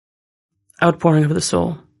Outpouring of the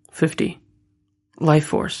soul. 50. Life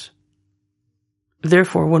force.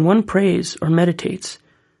 Therefore, when one prays or meditates,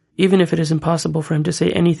 even if it is impossible for him to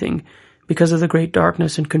say anything because of the great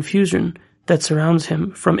darkness and confusion that surrounds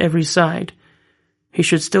him from every side, he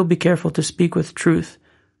should still be careful to speak with truth,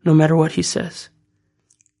 no matter what he says.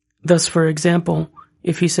 Thus, for example,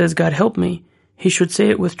 if he says, "God help me," he should say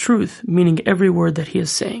it with truth, meaning every word that he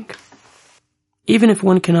is saying. Even if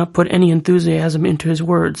one cannot put any enthusiasm into his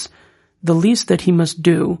words, the least that he must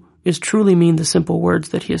do is truly mean the simple words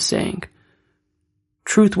that he is saying.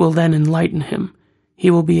 Truth will then enlighten him. He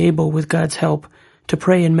will be able, with God's help, to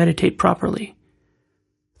pray and meditate properly.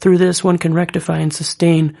 Through this, one can rectify and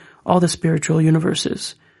sustain all the spiritual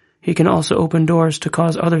universes. He can also open doors to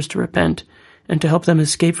cause others to repent and to help them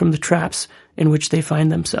escape from the traps in which they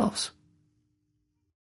find themselves.